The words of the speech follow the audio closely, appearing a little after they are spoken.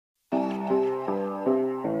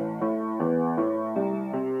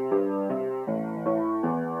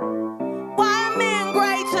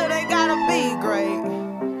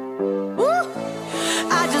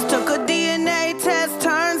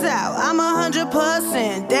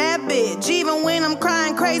100% that bitch. Even when I'm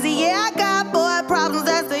crying crazy, yeah, I got boy problems.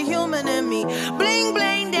 That's the human in me. Bling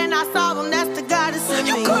bling, then I solve them. That's the goddess in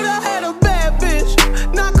me. You coulda had a bad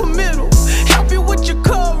bitch, not committal. Help you with your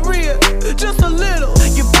career, just a little.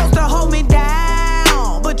 You're supposed to hold me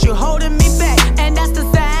down, but you're holding me back, and that's the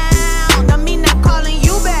sound of me not calling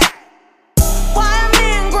you back. Why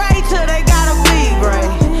men gray till they gotta be gray?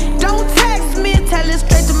 Don't text me, tell it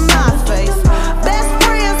straight to my face. Best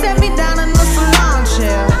friend set me down in the salon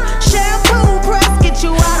chair. Shampoo press, get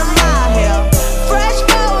you out of my hair. Fresh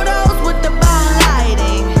photos with the bomb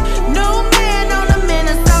lighting. New man on the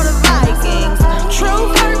Minnesota Vikings. True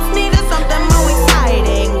hurts needed something more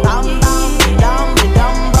exciting. Bum bum dum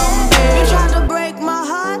dum bum. You tried to break my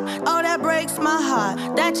heart, oh that breaks my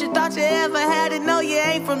heart. That you thought you ever had it, no you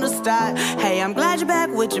ain't from the start. Hey, I'm glad you're back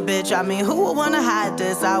with your bitch. I mean, who would wanna hide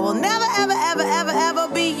this? I will never, ever, ever, ever, ever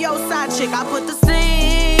be your side chick. I put the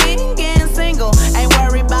singing single. Ain't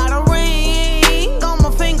worried about a ring on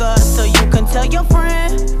my finger. So you can tell your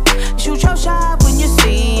friend, shoot your shot when you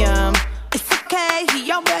see him. It's okay,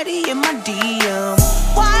 he already in my DM.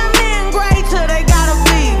 Why men gray till they gotta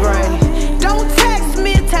be gray? Don't text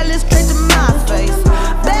me, tell it straight to my face.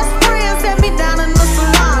 Best friend set me down in the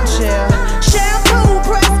salon chair. Shampoo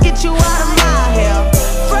press, get you out of my hair.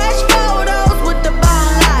 Fresh photos with the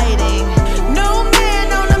bomb lighting. New man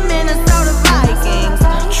on the Minnesota Vikings.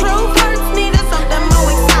 True hurts needed something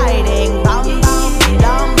more exciting. Bum bum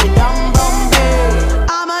dum dum bum.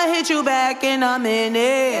 I'ma hit you back in a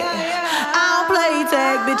minute. I don't play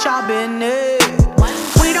tag, bitch, I've been it.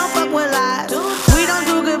 We don't fuck with lies, we don't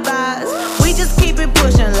do goodbyes. We just keep it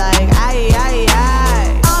pushing like aye, aye,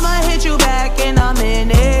 aye. I'ma hit you back in a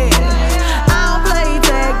minute. I don't play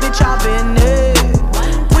tag, bitch, I've been it.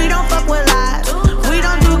 We don't fuck with lies, we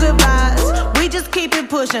don't do goodbyes. We just keep it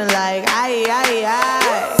pushing like aye, aye,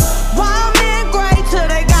 aye. Wild men gray till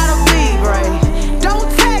they gotta be gray. Don't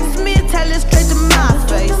text me, tell it straight to my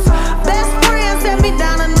face. Best friend set me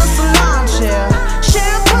down in the salon chair.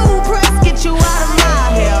 Shampoo press, get you out of my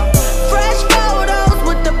hair. Fresh photos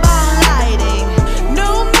with the bomb lighting.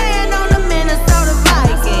 New man on the Minnesota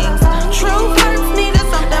Vikings. True hurts needed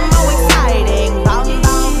something more exciting. Bum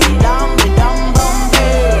bum dum dum bum.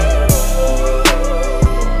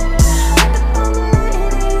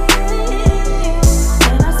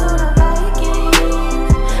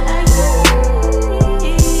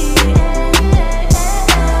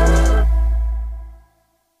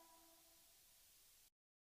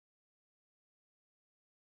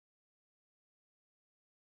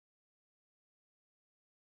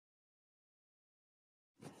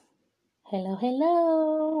 Hello,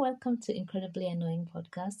 hello. Welcome to Incredibly Annoying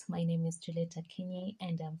Podcast. My name is Juliet Akinyi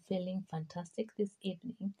and I'm feeling fantastic this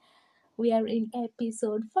evening. We are in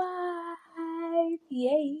episode 5.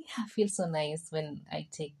 Yay! I feel so nice when I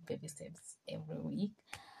take baby steps every week.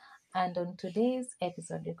 And on today's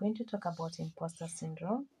episode, we're going to talk about imposter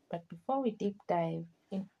syndrome. But before we deep dive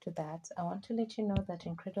into that, I want to let you know that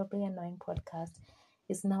Incredibly Annoying Podcast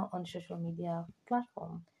is now on social media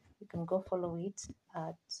platform. You can go follow it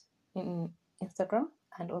at Instagram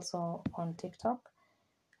and also on TikTok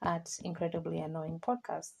at Incredibly Annoying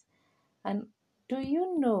Podcast. And do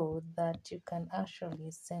you know that you can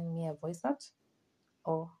actually send me a voice note?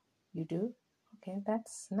 Oh, you do? Okay,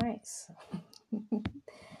 that's nice.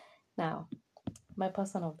 Now, my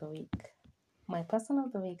person of the week. My person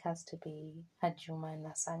of the week has to be Ajuma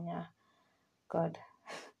Nasanya. God,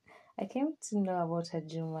 I came to know about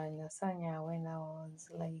Ajuma Nasanya when I was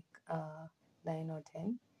like 9 or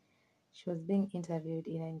 10. She was being interviewed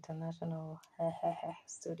in an international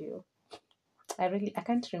studio. I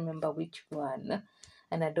can't remember which one,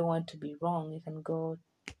 and I don't want to be wrong. You can go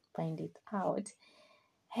find it out.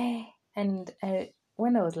 And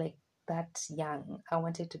when I was like that young, I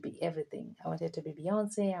wanted to be everything. I wanted to be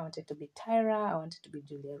Beyonce. I wanted to be Tyra. I wanted to be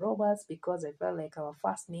Julia Roberts because I felt like our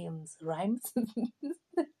first names rhymes.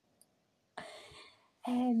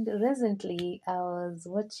 And recently, I was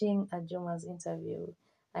watching Ajuma's interview,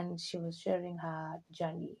 and she was sharing her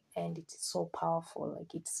journey, and it's so powerful.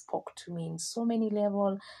 Like, it spoke to me in so many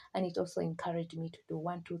levels, and it also encouraged me to do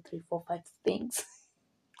 1, 2, 3, 4, 5 things.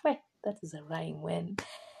 Wait, that is a rhyme. When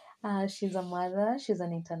she's a mother, she's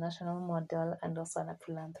an international model, and also a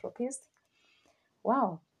philanthropist.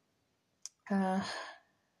 Wow.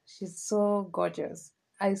 She's so gorgeous.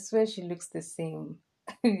 I swear she looks the same.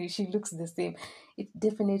 She looks the same. It's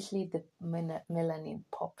definitely the melanin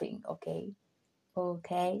popping, okay?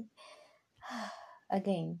 Okay.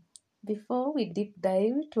 Again, before we deep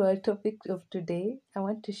dive to our topic of today, I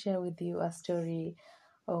want to share with you a story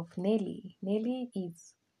of Nelly. Nelly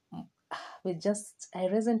is I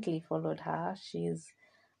recently followed her.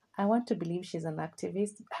 I want to believe she's an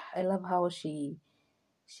activist. I love how she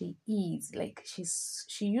is. Like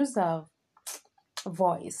she used her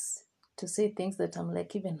voice to say things that I'm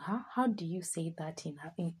like, even how do you say that in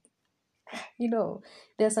you know,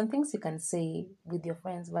 there's some things you can say with your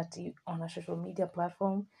friends, but on a social media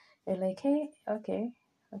platform, you're like, hey, okay,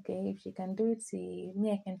 if she can do it, see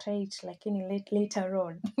me, I can try it like later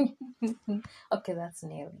on. Okay, that's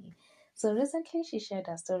Nelly. So recently she shared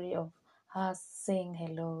a story of her saying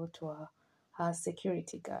hello to her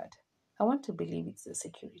security guard. I want to believe it's a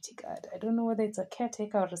security guard. I don't know whether it's a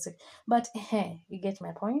caretaker or but hey, you get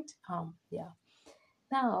my point? Yeah.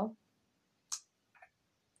 Now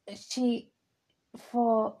she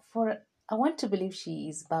for I want to believe she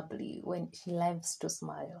is bubbly when she loves to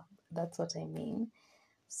smile. That's what I mean.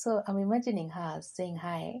 So I'm imagining her saying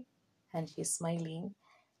hi, and she's smiling.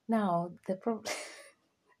 Now the problem.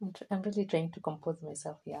 I'm really trying to compose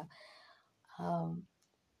myself here. Um,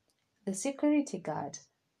 the security guard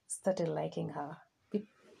started liking her.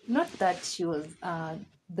 Not that she was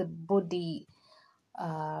the body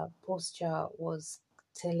posture was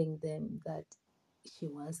telling them that she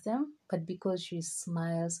wants them, but because she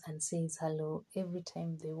smiles and says hello every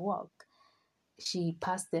time they walk, she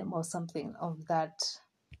passed them or something of that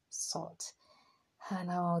sort. And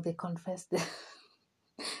now they confess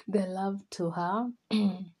their love to her.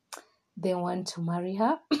 They want to marry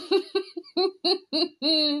her.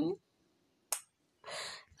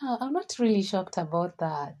 I'm not really shocked about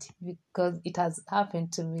that because it has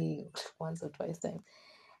happened to me once or twice times.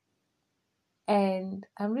 And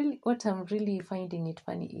what I'm really finding it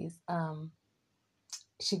funny is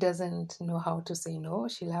she doesn't know how to say no.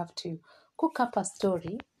 She'll have to cook up a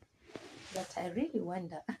story that I really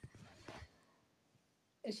wonder.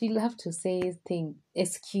 She'll have to say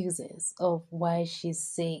excuses of why she's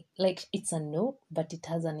saying, like, it's a no, but it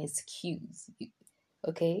has an excuse.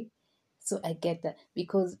 Okay? So I get that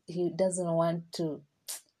because he doesn't want to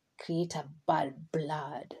create a bad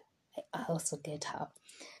blood. I also get her.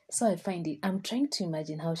 So I'm trying to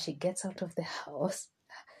imagine how she gets out of the house.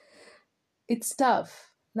 It's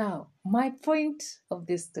tough. Now, my point of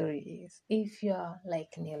this story is if you're like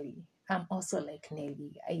Nelly, I'm also like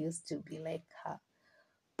Nelly. I used to be like her.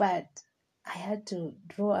 But I had to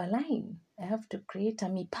draw a line. I have to create a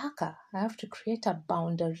mipaka. I have to create a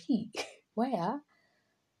boundary where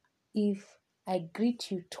if I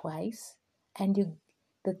greet you twice and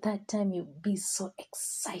the third time you be so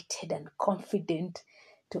excited and confident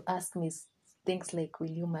to ask me things like, will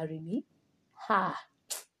you marry me? I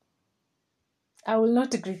will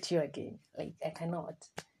not greet you again. Like, I cannot.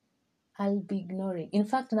 I'll be ignoring. In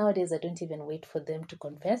fact, nowadays, I don't even wait for them to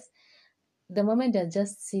confess. The moment I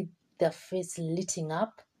just see their face lighting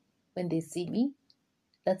up when they see me,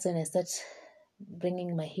 that's when I start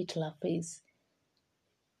bringing my Hitler face.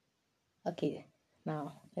 Okay,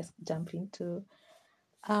 now let's jump into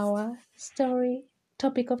our story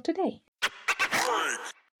topic of today.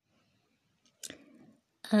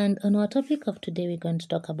 And on our topic of today, we're going to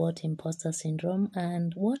talk about imposter syndrome.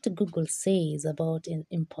 And what Google says about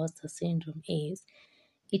imposter syndrome is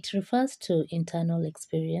it refers to internal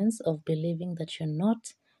experience of believing that you're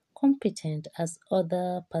not competent as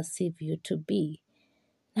others perceive you to be.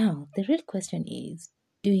 Now, the real question is,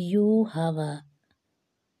 do you have a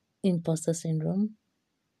imposter syndrome?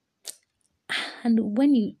 And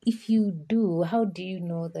if you do, how do you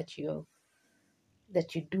know that you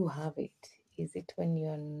do have it? Is it when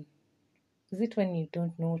you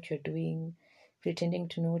don't know what you're doing, pretending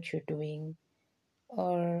to know what you're doing,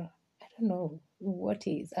 or I don't know what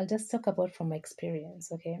is? I'll just talk about from my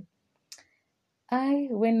experience, okay?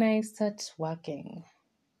 When I start working,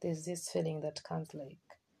 there's this feeling that comes like,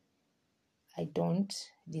 I don't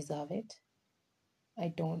deserve it.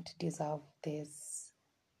 I don't deserve this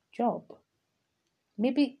job.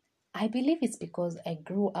 Maybe I believe it's because I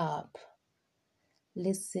grew up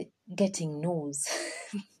getting no's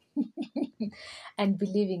and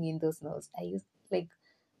believing in those no's. I used like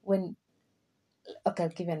when okay, I'll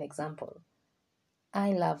give you an example.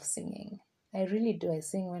 I love singing. I really do. I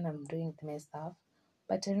sing when I'm doing my stuff.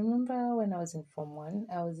 But I remember when I was in Form 1,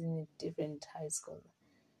 I was in a different high school.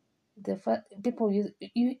 People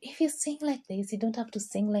if you sing like this, you don't have to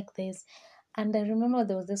sing like this. And I remember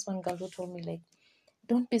there was this one girl who told me like,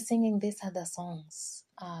 don't be singing these other songs.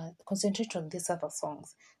 Concentrate on these other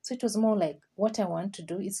songs. So it was more like what I want to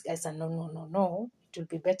do is I said no. It will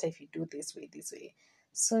be better if you do this way.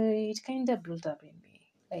 So it kind of built up in me.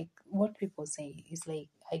 Like what people say is like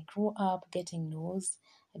I grew up getting no's.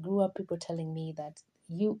 I grew up people telling me that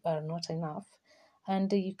you are not enough.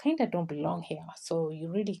 and you kind of don't belong here, so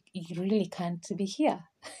you really can't be here.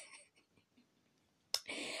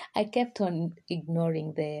 I kept on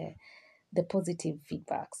ignoring the positive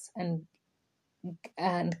feedbacks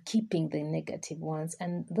and keeping the negative ones,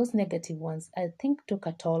 and those negative ones I think took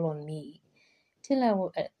a toll on me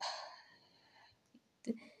till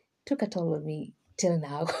took a toll on me till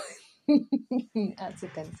now. As you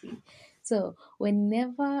can see. So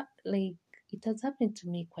whenever, like, it has happened to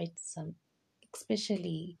me quite some,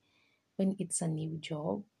 especially when it's a new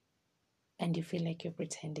job and you feel like you're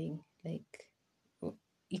pretending, like,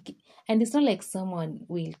 and it's not like someone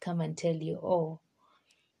will come and tell you, oh,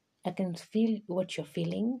 I can feel what you're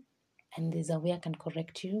feeling and there's a way I can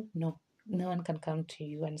correct you. No, no one can come to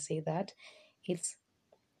you and say that. It's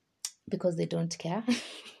because they don't care.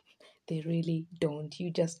 They really don't.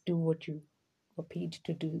 You just do what you were paid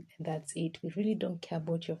to do, and that's it. We really don't care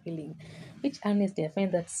about your feeling, which honestly I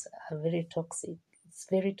find that's a very toxic. It's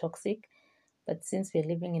very toxic. But since we're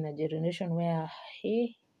living in a generation where,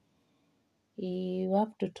 hey, you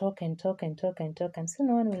have to talk and talk and talk and talk, and so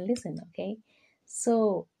no one will listen. Okay,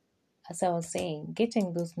 so as I was saying,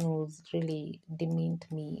 getting those no's really demeaned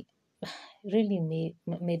me, really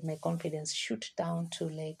made my confidence shoot down to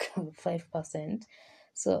like 5%.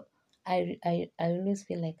 So I always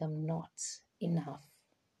feel like I'm not enough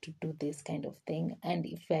to do this kind of thing. And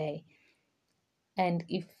if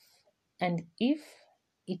and if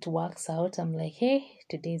it works out, I'm like, hey,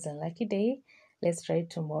 today's a lucky day. Let's try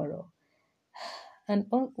tomorrow. And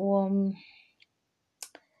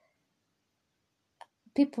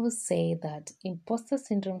people say that imposter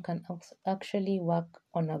syndrome can actually work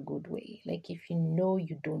on a good way. Like if you know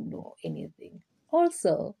you don't know anything.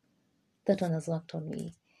 Also, that one has worked on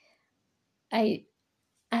me.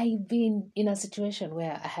 I've been in a situation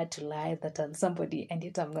where I had to lie that I'm somebody and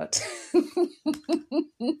yet I'm not.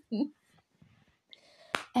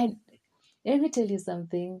 And let me tell you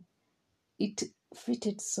something. It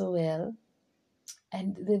fitted so well.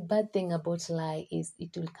 And the bad thing about lie is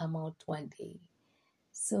it will come out one day.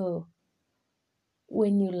 So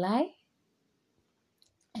when you lie,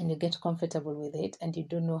 and you get comfortable with it and you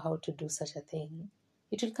don't know how to do such a thing,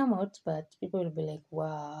 it will come out, but people will be like,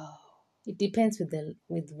 wow. It depends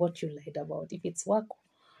with what you lied about. If it's work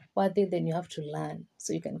worthy, then you have to learn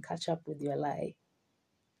so you can catch up with your lie,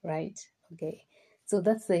 right? Okay, so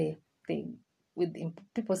that's the thing. With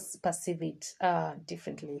people perceive it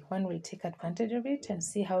differently. One will take advantage of it and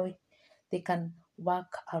see how they can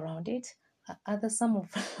work around it. Other some of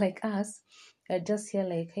like us are just here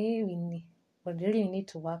like, hey, we really need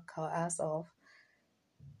to work our ass off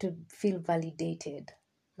to feel validated.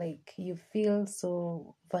 Like you feel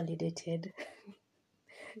so validated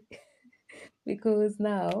because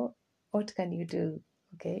now what can you do?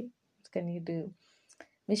 Okay, what can you do?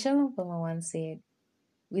 Michelle Obama once said,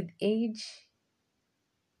 with age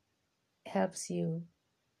helps you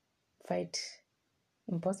fight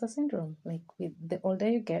imposter syndrome. Like with the older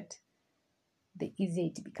you get, the easier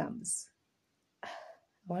it becomes. I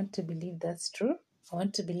want to believe that's true. I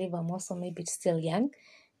want to believe I'm also maybe still young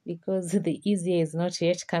because the easier is not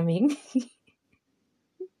yet coming.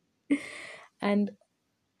 And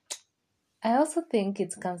I also think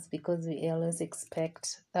it comes because we always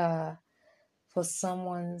expect for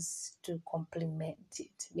someone's to compliment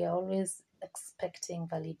it. We are always expecting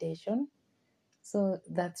validation. So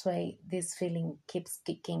that's why this feeling keeps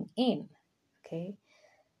kicking in. Okay.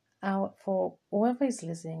 For whoever is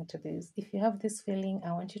listening to this, if you have this feeling,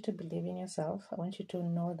 I want you to believe in yourself. I want you to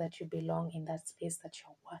know that you belong in that space that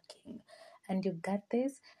you're working, and you got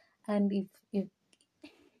this. And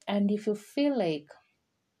if you feel like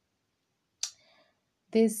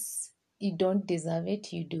this, you don't deserve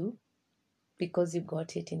it, you do, because you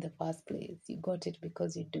got it in the first place. You got it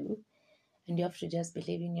because you do, and you have to just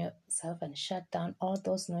believe in yourself and shut down all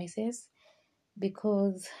those noises,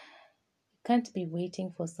 because you can't be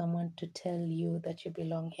waiting for someone to tell you that you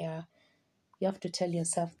belong here. You have to tell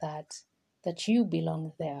yourself that you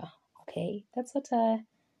belong there. Okay, that's what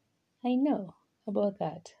I know about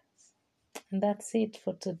that. And that's it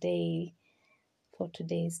for today, for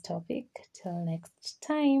today's topic. Till next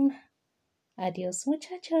time, adios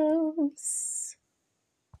muchachos.